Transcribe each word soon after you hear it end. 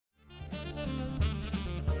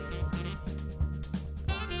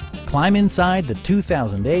Climb inside the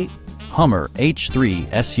 2008 Hummer H3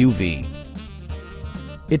 SUV.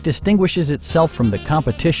 It distinguishes itself from the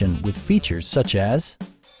competition with features such as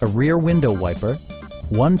a rear window wiper,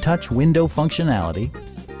 one-touch window functionality,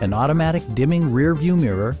 an automatic dimming rear-view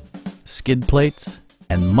mirror, skid plates,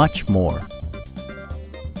 and much more.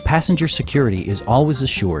 Passenger security is always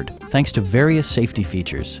assured thanks to various safety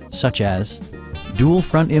features such as dual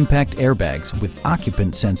front impact airbags with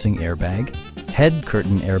occupant sensing airbag, head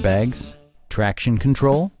curtain airbags, traction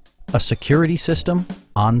control, a security system,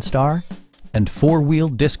 OnStar, and four-wheel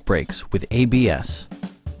disc brakes with ABS.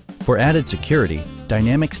 For added security,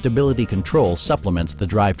 dynamic stability control supplements the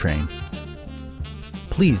drivetrain.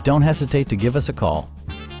 Please don't hesitate to give us a call.